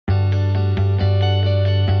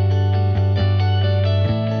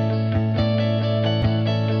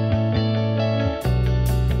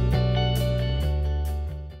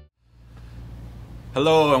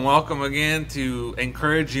Hello and welcome again to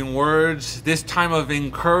Encouraging Words. This time of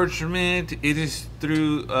encouragement, it is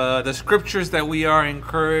through the scriptures that we are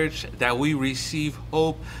encouraged, that we receive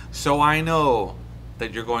hope. So I know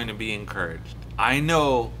that you're going to be encouraged. I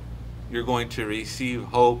know you're going to receive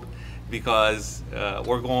hope because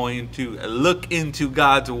we're going to look into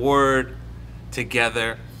God's Word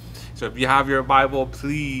together. So if you have your Bible,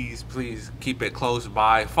 please keep it close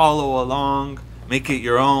by. Follow along. Make it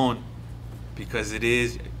your own, because it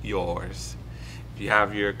is yours. If you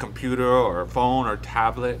have your computer or phone or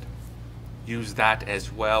tablet, use that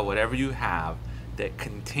as well. Whatever you have that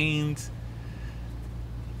contains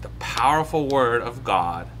the powerful Word of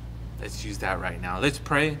God, let's use that right now. Let's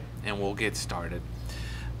pray and we'll get started.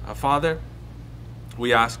 Father,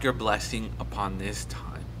 we ask your blessing upon this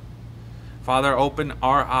time. Father, open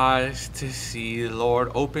our eyes to see.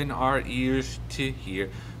 Lord, open our ears to hear.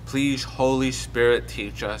 Please, Holy Spirit,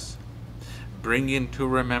 teach us. Bring into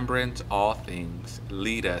remembrance all things.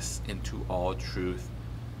 Lead us into all truth.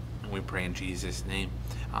 And we pray in Jesus' name.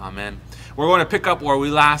 Amen. We're going to pick up where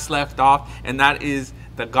we last left off, and that is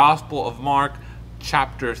the Gospel of Mark,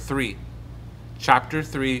 chapter 3. Chapter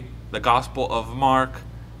 3, the Gospel of Mark,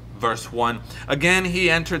 verse 1. Again,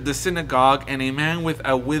 he entered the synagogue, and there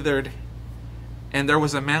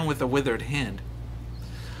was a man with a withered hand.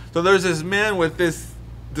 So there's this man with this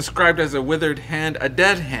described as a withered hand, a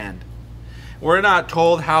dead hand. We're not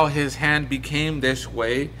told how his hand became this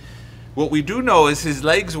way. What we do know is his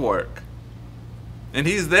legs work. And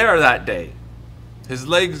he's there that day. His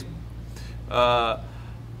legs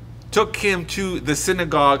took him to the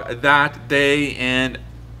synagogue that day, and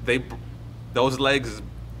those legs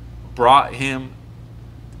brought him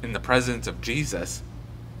in the presence of Jesus.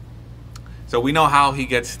 So we know how he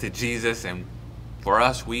gets to Jesus, and for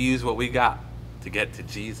us, we use what we got to get to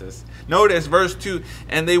Jesus. Notice verse 2,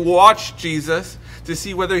 and they watched Jesus to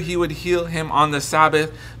see whether he would heal him on the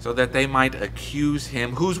Sabbath so that they might accuse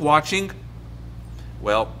him. Who's watching?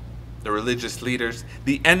 Well, the religious leaders,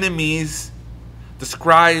 the enemies, the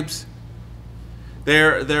scribes.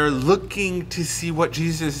 They're looking to see what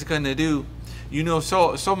Jesus is going to do. You know,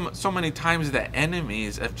 so many times the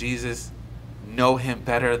enemies of Jesus know him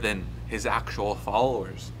better than his actual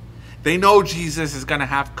followers. They know Jesus is going to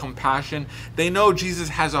have compassion. They know Jesus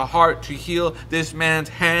has a heart to heal this man's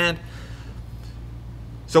hand.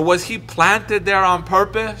 So was he planted there on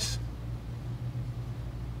purpose?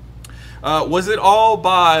 Was it all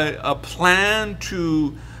by a plan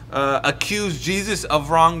to accuse Jesus of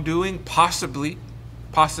wrongdoing? Possibly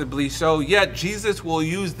so. Yet Jesus will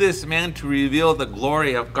use this man to reveal the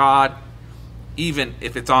glory of God, even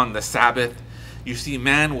if it's on the Sabbath. You see,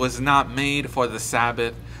 man was not made for the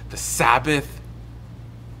Sabbath. The Sabbath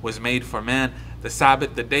was made for man. The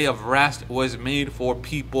Sabbath, the day of rest, was made for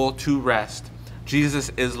people to rest.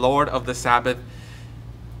 Jesus is Lord of the Sabbath,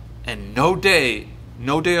 and no day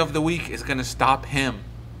of the week is going to stop him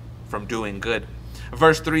from doing good.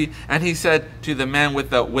 Verse 3, and he said to the man with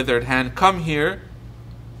the withered hand, come here.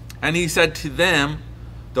 And he said to them,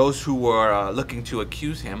 those who were looking to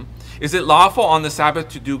accuse him, is it lawful on the Sabbath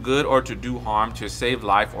to do good or to do harm, to save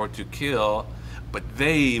life or to kill? But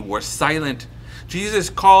they were silent. Jesus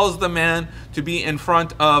calls the man to be in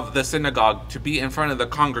front of the synagogue, to be in front of the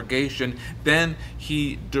congregation. Then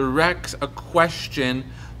he directs a question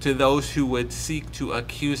to those who would seek to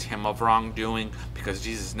accuse him of wrongdoing, because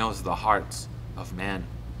Jesus knows the hearts of man.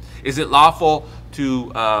 Is it lawful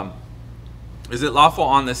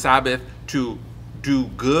on the Sabbath to do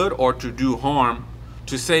good or to do harm,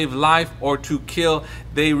 to save life or to kill?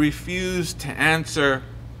 They refused to answer.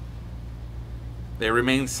 They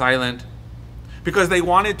remained silent because they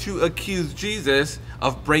wanted to accuse Jesus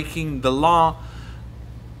of breaking the law,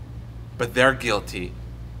 but they're guilty.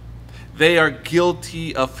 They are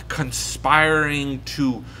guilty of conspiring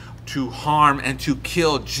to harm and to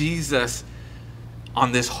kill Jesus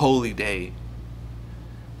on this holy day.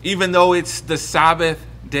 Even though it's the Sabbath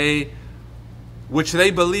day, which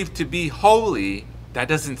they believe to be holy, that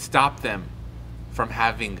doesn't stop them from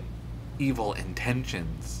having evil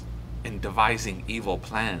intentions in devising evil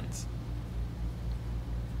plans.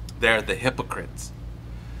 They're the hypocrites.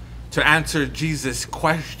 To answer Jesus'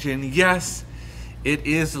 question, yes, it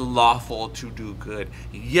is lawful to do good.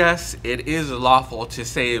 Yes, it is lawful to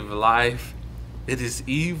save life. It is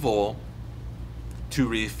evil to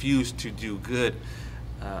refuse to do good,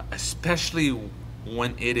 especially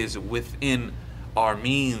when it is within our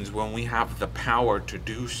means, when we have the power to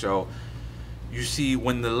do so. You see,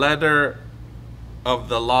 when the letter of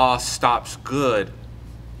the law stops good,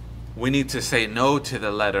 we need to say no to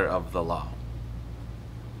the letter of the law.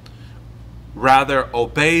 Rather,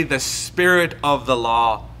 obey the spirit of the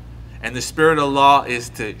law. And the spirit of the law is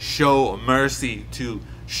to show mercy, to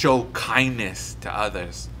show kindness to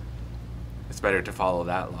others. It's better to follow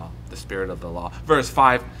that law, the spirit of the law. Verse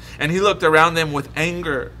 5, and he looked around them with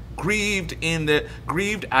anger, grieved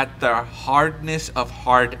at their hardness of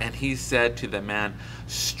heart, and he said to the man,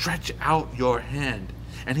 stretch out your hand.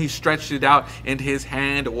 And he stretched it out, and his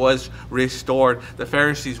hand was restored. The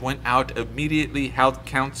Pharisees went out immediately, held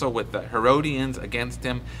counsel with the Herodians against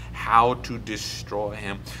him, how to destroy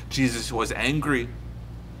him. Jesus was angry,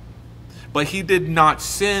 but he did not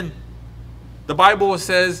sin. The Bible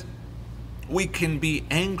says we can be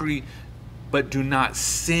angry, but do not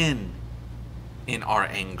sin in our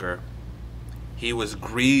anger. He was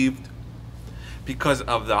grieved because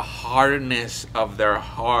of the hardness of their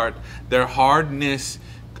heart. Their hardness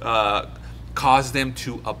caused them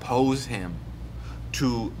to oppose him,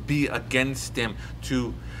 to be against him.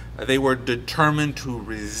 They were determined to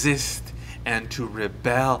resist and to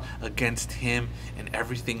rebel against him and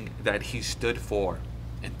everything that he stood for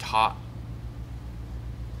and taught.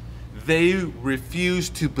 They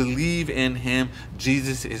refused to believe in him.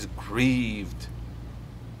 Jesus is grieved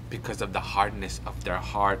because of the hardness of their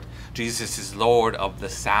heart. Jesus is Lord of the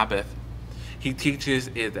Sabbath. He teaches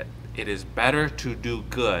that it is better to do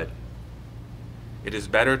good. It is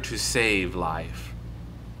better to save life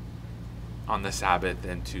on the Sabbath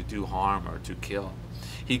than to do harm or to kill.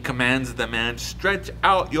 He commands the man, stretch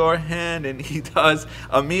out your hand, and he does.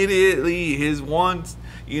 Immediately his once,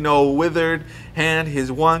 withered hand,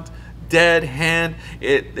 his once dead hand,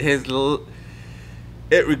 it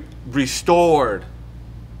restored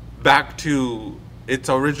back to its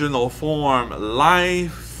original form.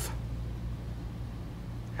 Life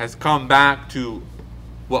has come back to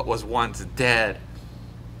what was once dead.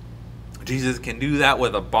 Jesus can do that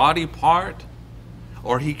with a body part,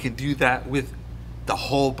 or he can do that with the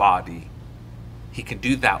whole body. He can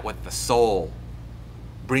do that with the soul.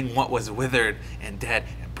 Bring what was withered and dead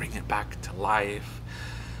and bring it back to life.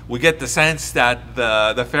 We get the sense that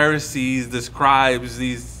the Pharisees, the scribes,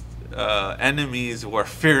 these enemies were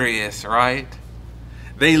furious, right?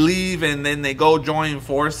 They leave and then they go join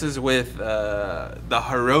forces with the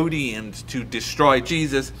Herodians to destroy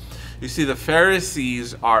Jesus. You see, the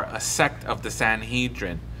Pharisees are a sect of the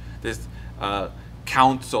Sanhedrin. This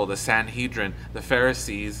council, the Sanhedrin, the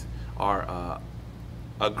Pharisees are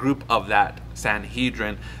a group of that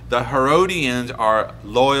Sanhedrin. The Herodians are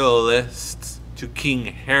loyalists to King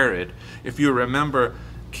Herod. If you remember,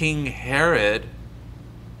 King Herod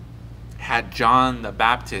had John the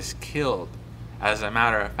Baptist killed. As a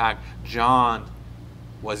matter of fact, John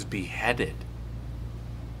was beheaded.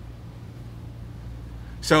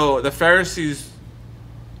 So the Pharisees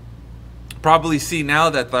probably see now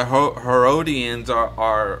that the Herodians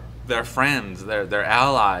are their friends, their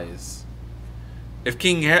allies. If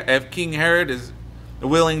King Herod is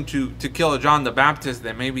willing to kill John the Baptist,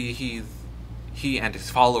 then maybe he and his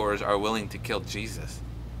followers are willing to kill Jesus.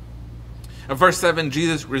 In verse 7,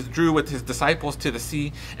 Jesus withdrew with his disciples to the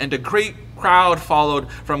sea, and a great crowd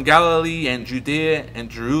followed from Galilee and Judea and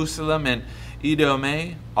Jerusalem and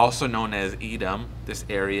Idumea, also known as Edom, this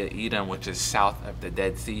area, Edom, which is south of the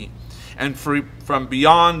Dead Sea, and from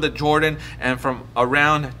beyond the Jordan and from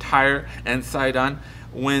around Tyre and Sidon.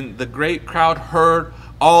 When the great crowd heard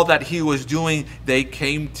all that he was doing, they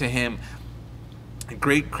came to him.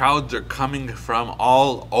 Great crowds are coming from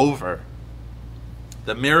all over.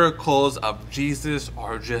 The miracles of Jesus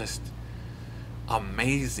are just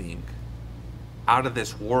amazing, out of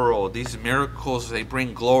this world. These miracles, they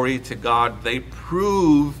bring glory to God. They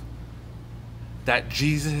prove that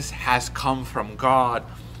Jesus has come from God.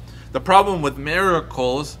 The problem with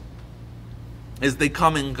miracles is they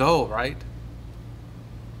come and go, right?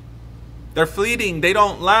 They're fleeting, they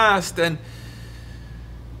don't last, and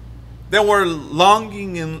then we're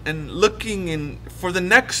longing and looking for the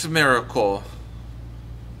next miracle,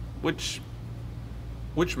 which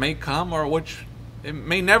may come or which it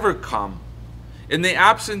may never come. In the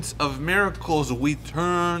absence of miracles, we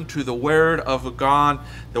turn to the Word of God.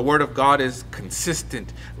 The Word of God is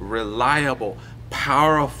consistent, reliable,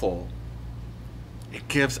 powerful. It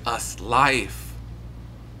gives us life.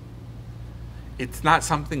 It's not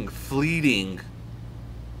something fleeting.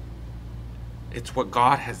 It's what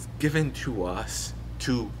God has given to us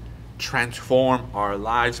to transform our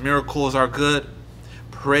lives. Miracles are good.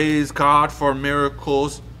 Praise God for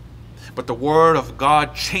miracles. But the Word of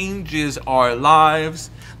God changes our lives.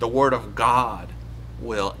 The Word of God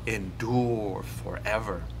will endure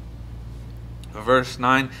forever. Verse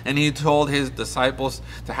 9, and he told his disciples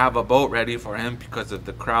to have a boat ready for him because of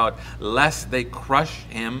the crowd, lest they crush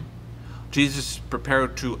him Jesus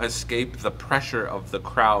prepared to escape the pressure of the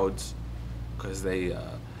crowds because they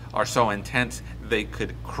are so intense they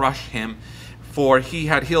could crush him. For he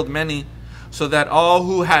had healed many, so that all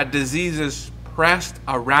who had diseases pressed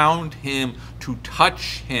around him to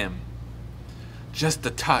touch him. Just a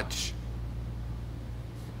touch.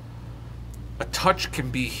 A touch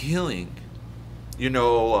can be healing. You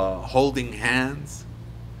know, holding hands,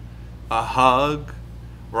 a hug,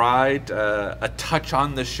 right? A touch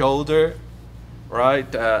on the shoulder,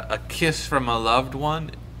 right? A kiss from a loved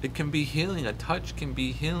one. It can be healing. A touch can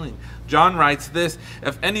be healing. John writes this: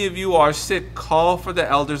 if any of you are sick, call for the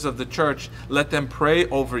elders of the church. Let them pray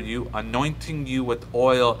over you, anointing you with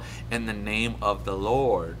oil in the name of the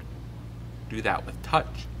Lord. Do that with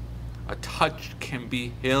touch. A touch can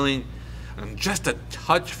be healing. And just a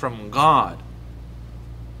touch from God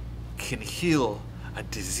can heal a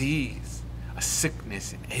disease, a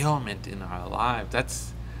sickness, an ailment in our lives.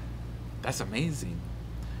 That's amazing.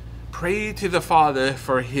 Pray to the Father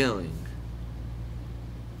for healing,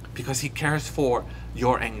 because he cares for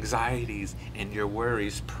your anxieties and your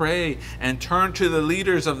worries. Pray and turn to the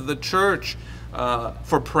leaders of the church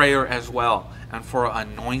for prayer as well, and for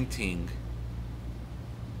anointing,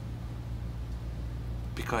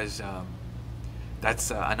 because that's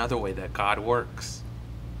another way that God works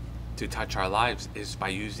to touch our lives, is by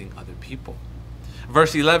using other people.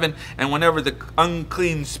 Verse 11, and whenever the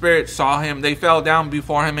unclean spirits saw him, they fell down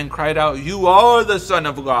before him and cried out, "You are the Son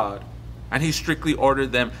of God." And he strictly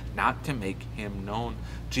ordered them not to make him known.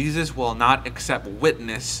 Jesus will not accept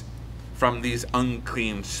witness from these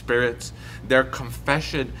unclean spirits. Their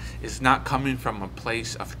confession is not coming from a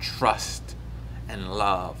place of trust and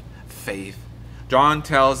love, faith. John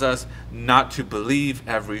tells us not to believe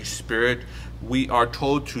every spirit. We are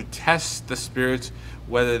told to test the spirits,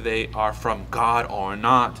 whether they are from God or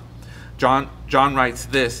not. John writes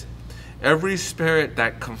this: every spirit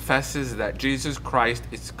that confesses that Jesus Christ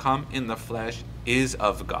is come in the flesh is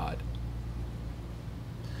of God.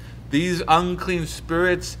 These unclean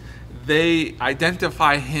spirits, they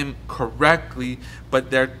identify him correctly,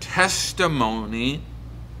 but their testimony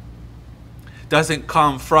doesn't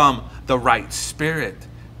come from the right spirit,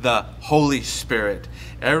 the Holy Spirit.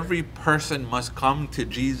 Every person must come to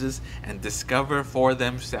Jesus and discover for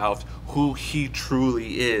themselves who he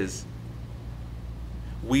truly is.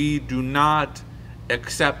 We do not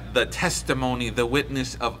accept the testimony, the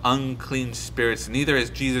witness of unclean spirits. Neither is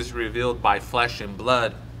Jesus revealed by flesh and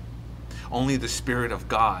blood. Only the Spirit of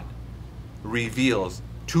God reveals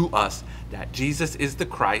to us that Jesus is the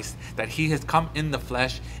Christ, that he has come in the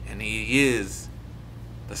flesh, and he is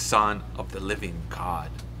the Son of the living God.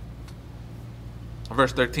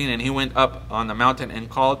 Verse 13, and he went up on the mountain and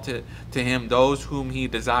called to him those whom he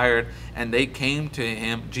desired, and they came to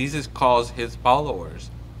him. Jesus calls his followers,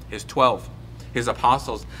 his 12, his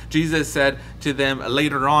apostles. Jesus said to them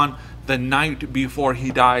later on, the night before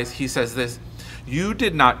he dies, he says this: "You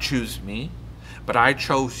did not choose me, but I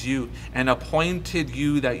chose you and appointed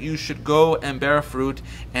you that you should go and bear fruit,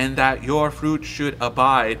 and that your fruit should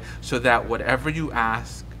abide, so that whatever you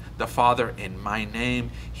ask the Father in my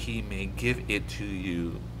name, he may give it to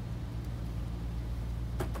you."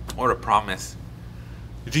 What a promise.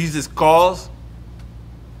 Jesus calls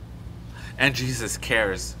and Jesus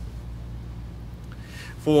cares.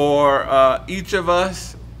 For each of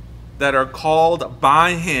us that are called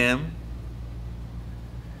by him,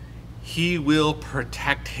 he will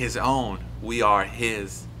protect his own. We are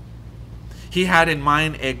his. He had in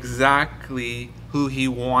mind exactly who he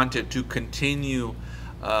wanted to continue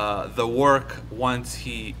the work once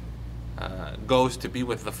he goes to be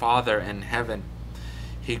with the Father in heaven.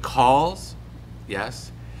 He calls,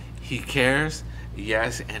 yes. He cares,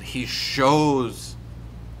 yes. And he shows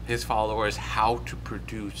his followers how to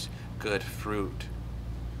produce good fruit.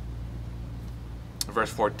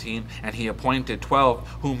 Verse 14, and he appointed 12,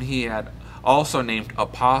 whom he had also named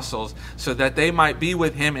apostles, so that they might be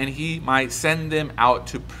with him and he might send them out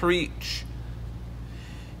to preach.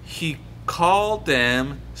 He called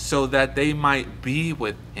them so that they might be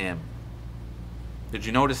with him. Did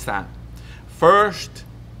you notice that? First,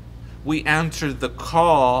 we answer the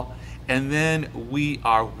call, and then we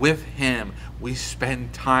are with him. We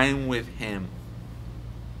spend time with him.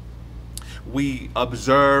 We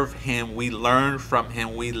observe him. We learn from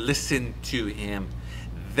him. We listen to him.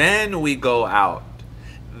 Then we go out.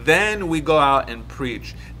 Then we go out and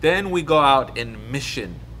preach. Then we go out in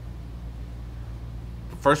mission.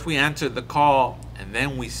 First we answer the call, and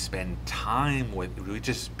then we spend time with him. We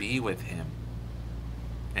just be with him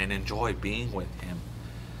and enjoy being with him.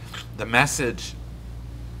 The message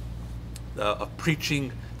of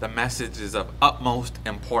preaching the message is of utmost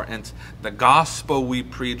importance. The gospel we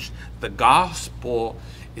preach, the gospel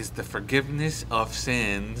is the forgiveness of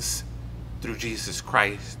sins through Jesus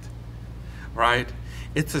Christ, right?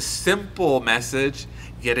 It's a simple message,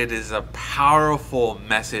 yet it is a powerful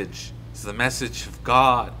message. It's the message of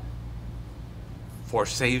God for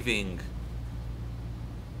saving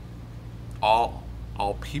all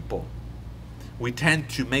people. We tend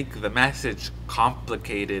to make the message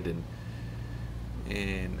complicated and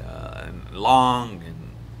long,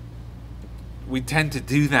 and we tend to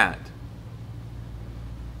do that.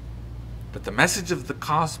 But the message of the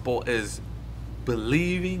gospel is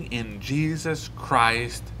believing in Jesus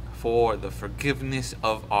Christ for the forgiveness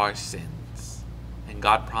of our sins. And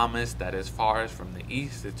God promised that as far as from the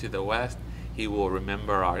east to the west, He will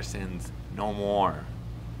remember our sins no more.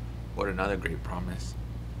 What another great promise.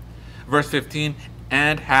 Verse 15,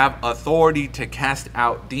 and have authority to cast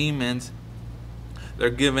out demons. They're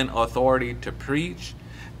given authority to preach,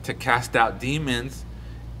 to cast out demons.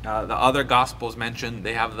 The other gospels mentioned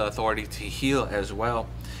they have the authority to heal as well.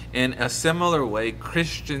 In a similar way,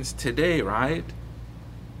 Christians today, right?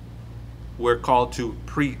 We're called to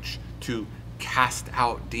preach, to cast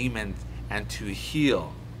out demons, and to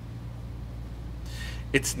heal.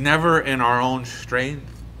 It's never in our own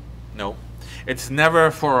strength. No. It's never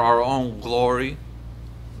for our own glory.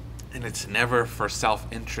 And it's never for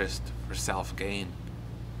self-interest, for self-gain.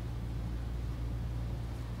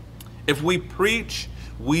 If we preach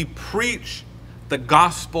the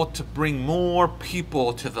gospel to bring more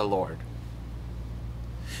people to the Lord.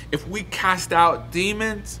 If we cast out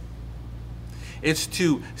demons, it's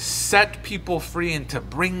to set people free and to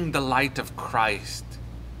bring the light of Christ.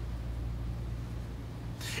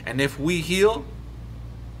 And if we heal,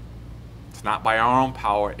 it's not by our own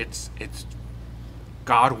power, it's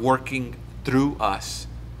God working through us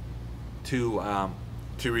to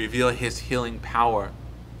reveal His healing power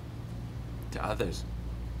to others.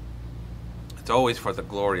 It's always for the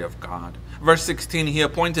glory of God. Verse 16, He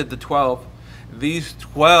appointed the 12. These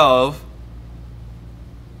 12,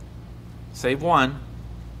 save one,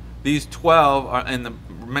 these 12 are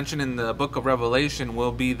mentioned in the book of Revelation,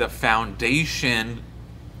 will be the foundation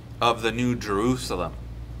of the New Jerusalem.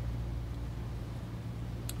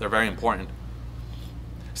 They're very important.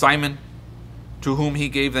 Simon, to whom He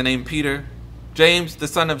gave the name Peter. James, the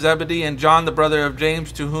son of Zebedee, and John, the brother of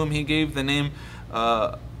James, to whom He gave the name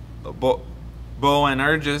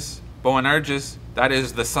Boanerges, that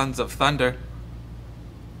is the sons of thunder.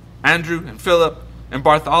 Andrew and Philip and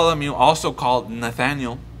Bartholomew, also called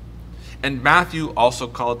Nathanael, and Matthew, also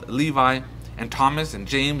called Levi, and Thomas and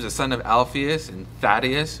James, the son of Alphaeus, and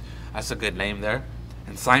Thaddeus, that's a good name there,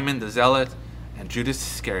 and Simon the Zealot, and Judas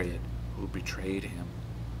Iscariot, who betrayed Him.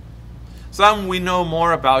 Some we know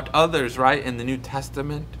more about, others, right, in the New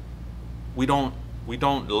Testament, we don't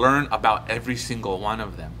learn about every single one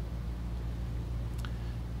of them.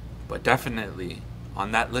 But definitely,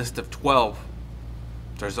 on that list of 12,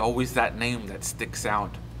 there's always that name that sticks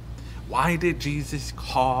out. Why did Jesus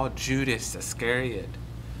call Judas Iscariot?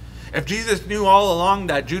 If Jesus knew all along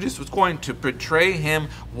that Judas was going to betray Him,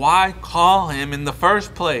 why call him in the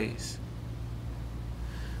first place?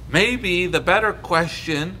 Maybe the better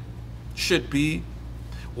question should be,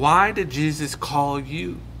 why did Jesus call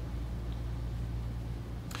you?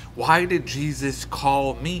 Why did Jesus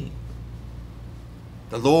call me?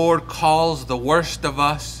 The Lord calls the worst of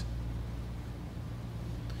us.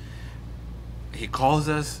 He calls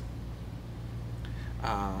us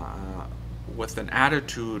with an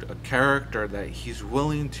attitude, a character that He's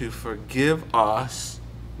willing to forgive us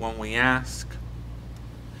when we ask,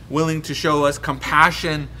 willing to show us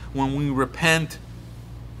compassion when we repent.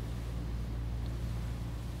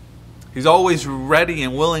 He's always ready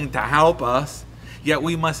and willing to help us. Yet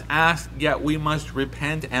we must ask, yet we must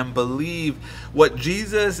repent and believe. What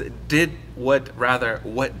Judas did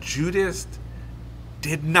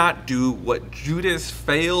not do, what Judas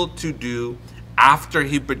failed to do after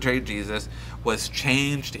he betrayed Jesus, was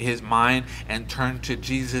changed his mind and turn to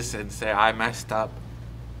Jesus and say, I messed up.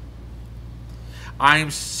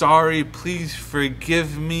 I'm sorry, please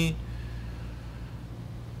forgive me.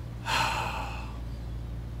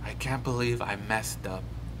 I can't believe I messed up.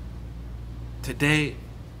 Today,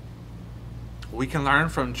 we can learn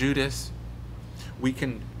from Judas. We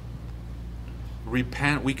can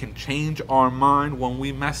repent. We can change our mind when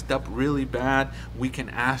we messed up really bad. We can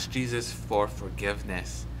ask Jesus for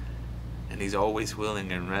forgiveness. And He's always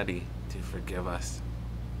willing and ready to forgive us.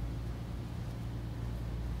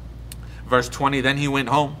 Verse 20, then He went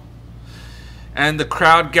home, and the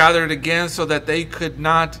crowd gathered again so that they could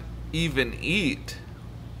not even eat.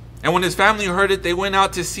 And when his family heard it, they went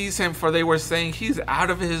out to seize him, for they were saying, he's out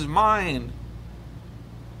of his mind.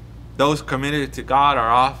 Those committed to God are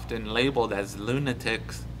often labeled as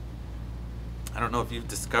lunatics. I don't know if you've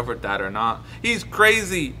discovered that or not. He's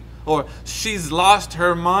crazy, or she's lost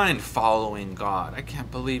her mind following God. I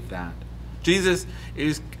can't believe that. Jesus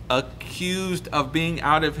is accused of being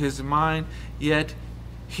out of his mind, yet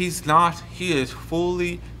he's not. He is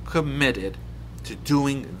fully committed to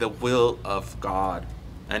doing the will of God.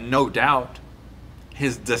 And no doubt,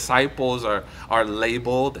 his disciples are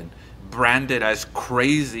labeled and branded as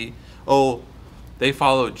crazy. Oh, they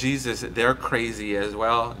follow Jesus, they're crazy as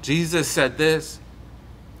well. Jesus said this,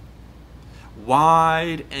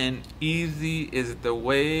 wide and easy is the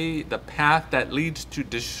way, the path that leads to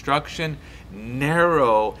destruction.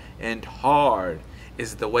 Narrow and hard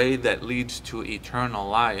is the way that leads to eternal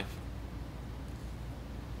life.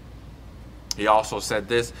 He also said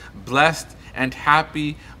this, blessed and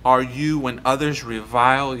happy are you when others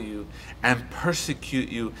revile you and persecute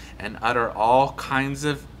you and utter all kinds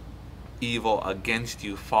of evil against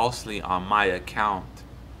you falsely on my account.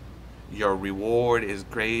 Your reward is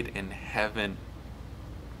great in heaven.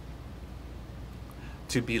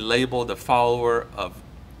 To be labeled a follower of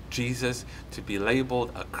Jesus, to be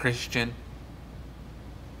labeled a Christian,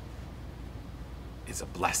 is a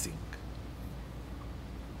blessing.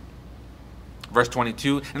 Verse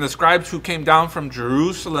 22, and the scribes who came down from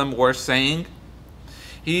Jerusalem were saying,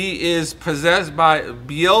 he is possessed by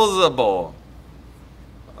Beelzebul.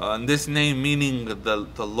 And this name meaning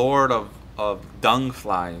the Lord of dung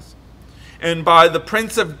flies. And by the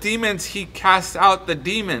prince of demons he cast out the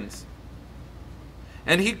demons.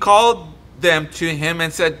 And he called them to him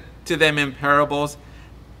and said to them in parables,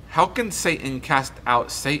 how can Satan cast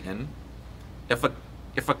out Satan?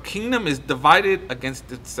 If a kingdom is divided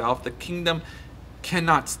against itself, the kingdom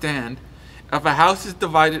cannot stand. If a house is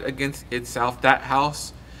divided against itself, that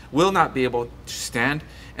house will not be able to stand.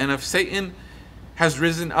 And if Satan has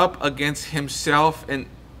risen up against himself and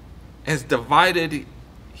is divided,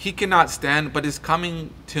 he cannot stand, but is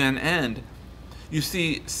coming to an end. You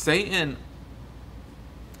see, Satan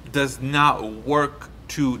does not work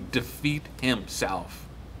to defeat himself.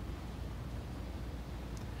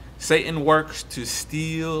 Satan works to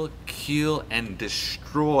steal, kill, and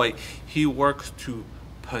destroy. He works to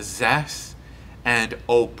possess and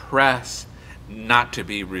oppress, not to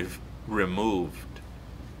be removed.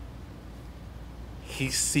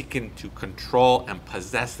 He's seeking to control and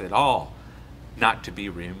possess it all, not to be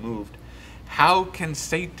removed. How can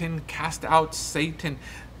Satan cast out Satan?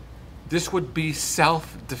 This would be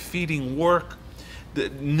self-defeating work.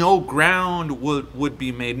 No ground would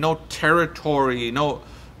be made, no territory, no,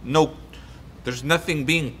 there's nothing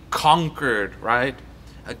being conquered, right?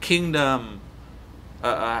 A kingdom,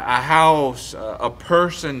 a house, a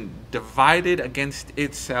person divided against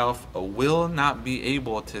itself will not be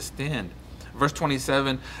able to stand. Verse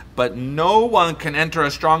 27, but no one can enter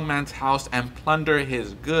a strong man's house and plunder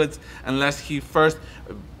his goods unless he first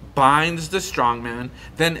binds the strong man.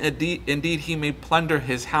 Then indeed he may plunder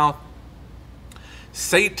his house.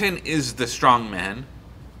 Satan is the strong man,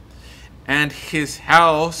 and his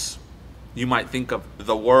house, you might think of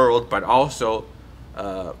the world, but also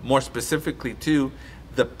more specifically too,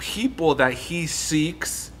 the people that he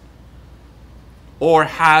seeks or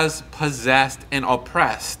has possessed and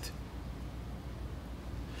oppressed.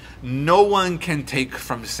 No one can take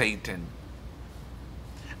from Satan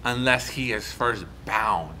unless he is first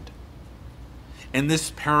bound. In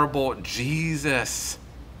this parable, Jesus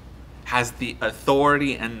has the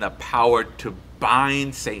authority and the power to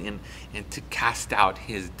bind Satan and to cast out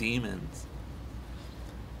his demons.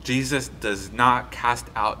 Jesus does not cast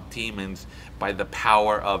out demons by the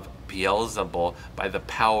power of Beelzebul, by the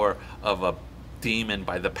power of a demon,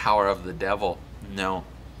 by the power of the devil. No.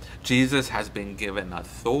 Jesus has been given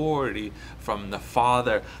authority from the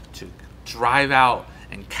Father to drive out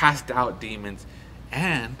and cast out demons,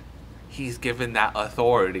 and he's given that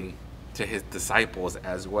authority to his disciples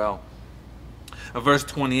as well. Verse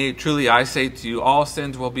 28, truly I say to you, all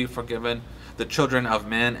sins will be forgiven the children of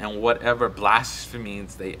men and whatever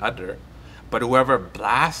blasphemies they utter. But whoever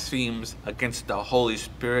blasphemes against the Holy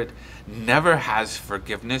Spirit never has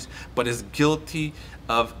forgiveness, but is guilty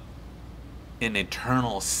of an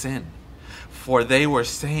eternal sin. For they were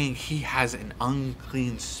saying he has an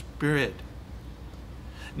unclean spirit.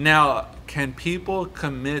 Now, can people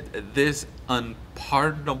commit this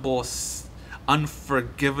unpardonable,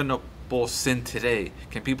 unforgivable sin today?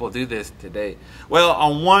 Can people do this today? Well,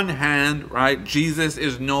 on one hand, right, Jesus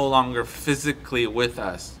is no longer physically with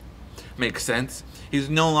us. Makes sense. He's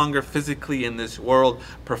no longer physically in this world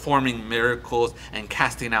performing miracles and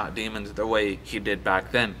casting out demons the way he did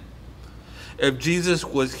back then. If Jesus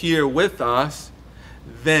was here with us,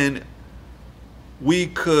 then we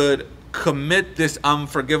could commit this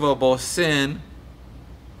unforgivable sin.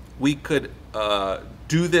 We could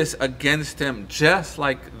do this against him just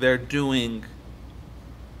like they're doing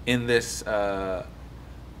in this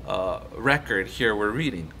record here we're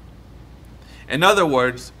reading. In other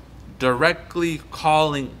words, directly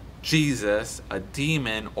calling Jesus a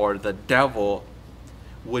demon or the devil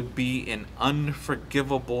would be an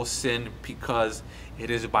unforgivable sin, because it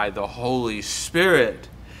is by the Holy Spirit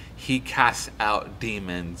he casts out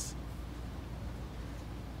demons.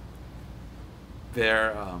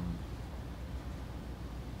 They're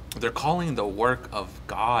calling the work of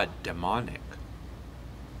God demonic.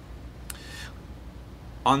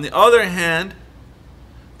 On the other hand,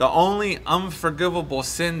 the only unforgivable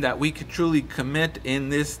sin that we could truly commit in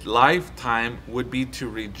this lifetime would be to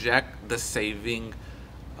reject the saving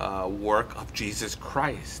work of Jesus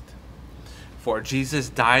Christ. For Jesus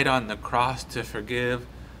died on the cross to forgive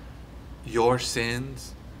your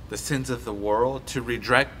sins, the sins of the world. To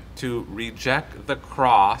reject the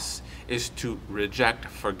cross is to reject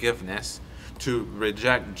forgiveness. To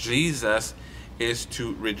reject Jesus is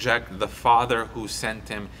to reject the Father who sent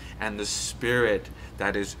him and the Spirit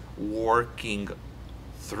that is working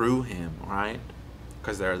through him, right?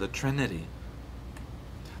 Because they're the Trinity.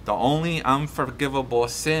 The only unforgivable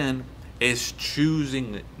sin is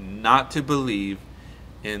choosing not to believe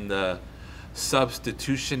in the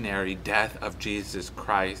substitutionary death of Jesus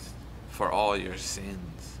Christ for all your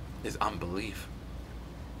sins. Is unbelief.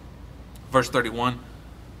 Verse 31.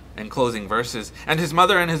 And closing verses. And his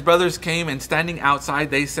mother and his brothers came, and standing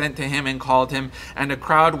outside they sent to him and called him. And a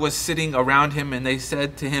crowd was sitting around him, and they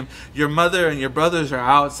said to him, Your mother and your brothers are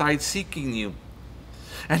outside seeking you.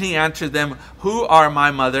 And he answered them, Who are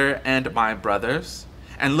my mother and my brothers?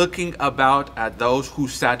 And looking about at those who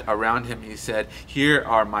sat around him, he said, Here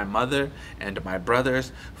are my mother and my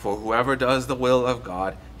brothers, for whoever does the will of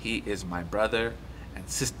God, he is my brother and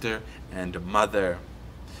sister and mother.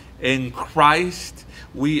 In Christ,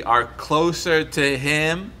 we are closer to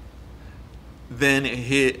him than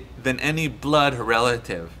any blood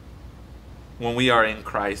relative when we are in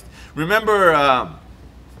Christ. Remember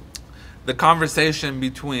the conversation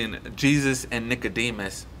between Jesus and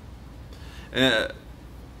Nicodemus.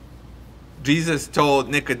 Jesus told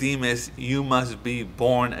Nicodemus, you must be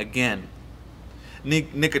born again.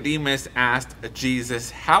 Nicodemus asked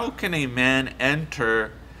Jesus, how can a man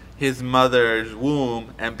enter his mother's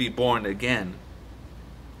womb and be born again?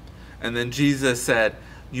 And then Jesus said,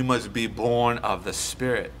 you must be born of the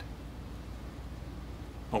Spirit.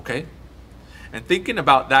 Okay? And thinking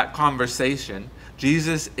about that conversation,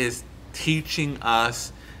 Jesus is teaching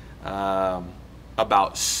us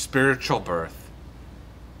about spiritual birth,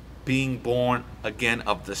 being born again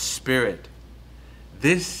of the Spirit.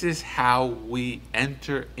 This is how we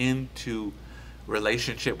enter into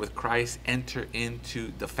relationship with Christ, enter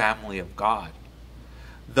into the family of God.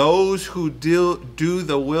 Those who do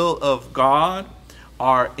the will of God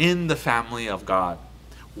are in the family of God.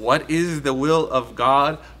 What is the will of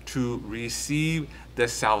God? To receive the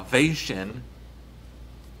salvation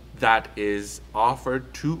that is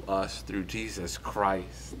offered to us through Jesus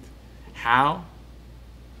Christ. How?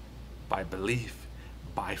 By belief,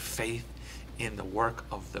 by faith in the work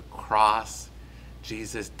of the cross.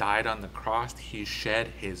 Jesus died on the cross. He shed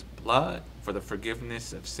his blood for the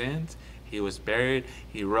forgiveness of sins. He was buried.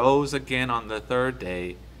 He rose again on the third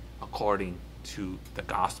day according to the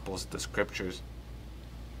Gospels, the Scriptures.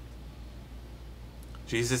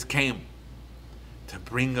 Jesus came to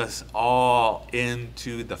bring us all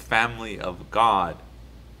into the family of God.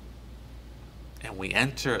 And we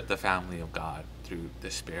enter the family of God through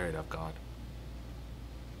the Spirit of God.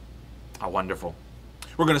 How wonderful.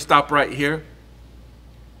 We're going to stop right here.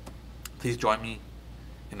 Please join me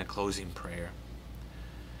in a closing prayer.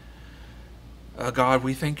 God,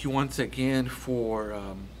 we thank you once again for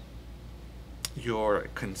your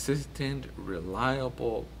consistent,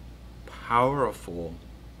 reliable, powerful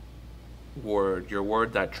word, your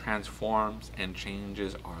word that transforms and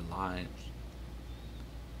changes our lives.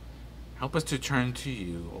 Help us to turn to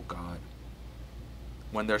you, oh God.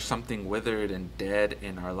 When there's something withered and dead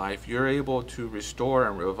in our life, you're able to restore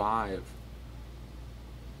and revive.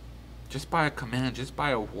 Just by a command, just by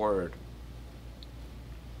a word.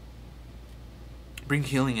 Bring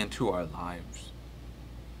healing into our lives.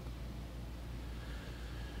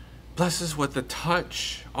 Bless us with a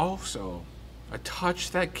touch also. A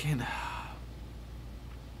touch that can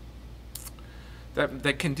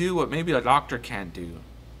that can do what maybe a doctor can't do.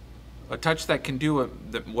 A touch that can do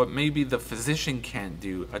what maybe the physician can't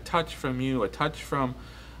do. A touch from you, a touch from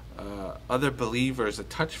other believers, a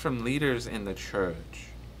touch from leaders in the church.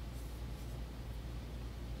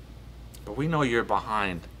 But we know you're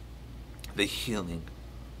behind the healing.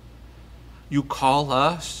 You call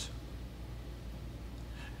us.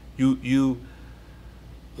 You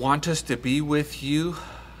want us to be with you,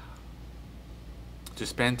 to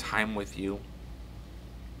spend time with you.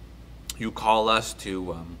 You call us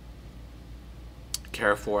to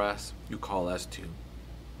care for us. You call us to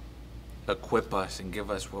equip us and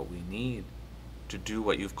give us what we need to do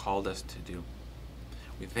what you've called us to do.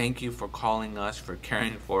 We thank you for calling us, for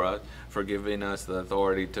caring for us, for giving us the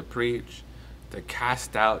authority to preach, to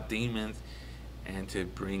cast out demons, and to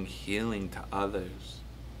bring healing to others.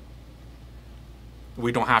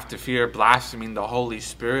 We don't have to fear blaspheming the Holy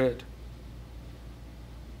Spirit.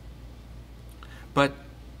 But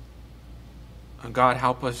God,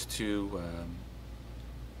 help us to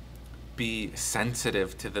be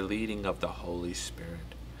sensitive to the leading of the Holy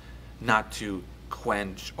Spirit, not to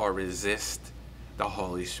quench or resist the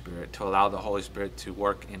Holy Spirit, to allow the Holy Spirit to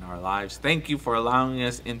work in our lives. Thank you for allowing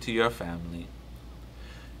us into your family,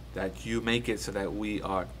 that you make it so that we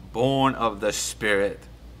are born of the Spirit.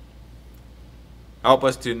 Help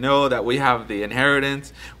us to know that we have the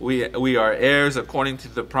inheritance. We are heirs according to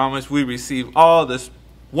the promise. We receive all this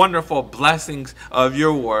wonderful blessings of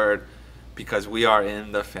your word because we are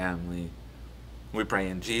in the family. We pray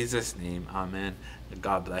in Jesus' name. Amen.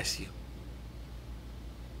 God bless you.